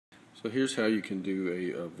So here's how you can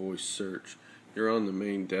do a voice search. You're on the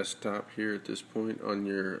main desktop here at this point on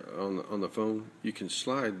your on the phone. You can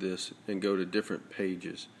slide this and go to different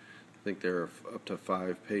pages. I think there are up to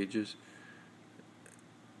 5 pages,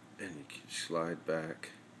 and you can slide back,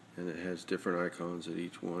 and it has different icons at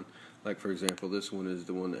each one. Like for example, this one is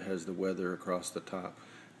the one that has the weather across the top.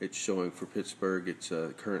 It's showing for Pittsburgh. It's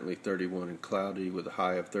currently 31 and cloudy with a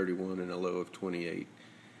high of 31 and a low of 28.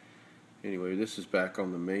 Anyway, this is back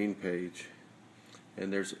on the main page,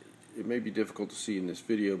 and it may be difficult to see in this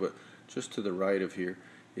video, but just to the right of here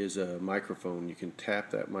is a microphone. You can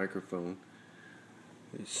tap that microphone,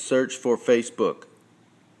 search for Facebook,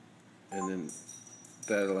 and then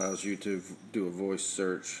that allows you to do a voice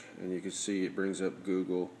search, and you can see it brings up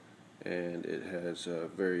Google, and it has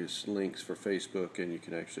various links for Facebook, and you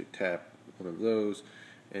can actually tap one of those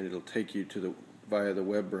and it'll take you to via the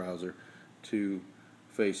web browser to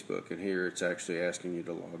Facebook, and here it's actually asking you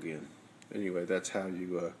to log in. Anyway, that's how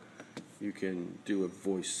you can do a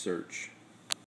voice search.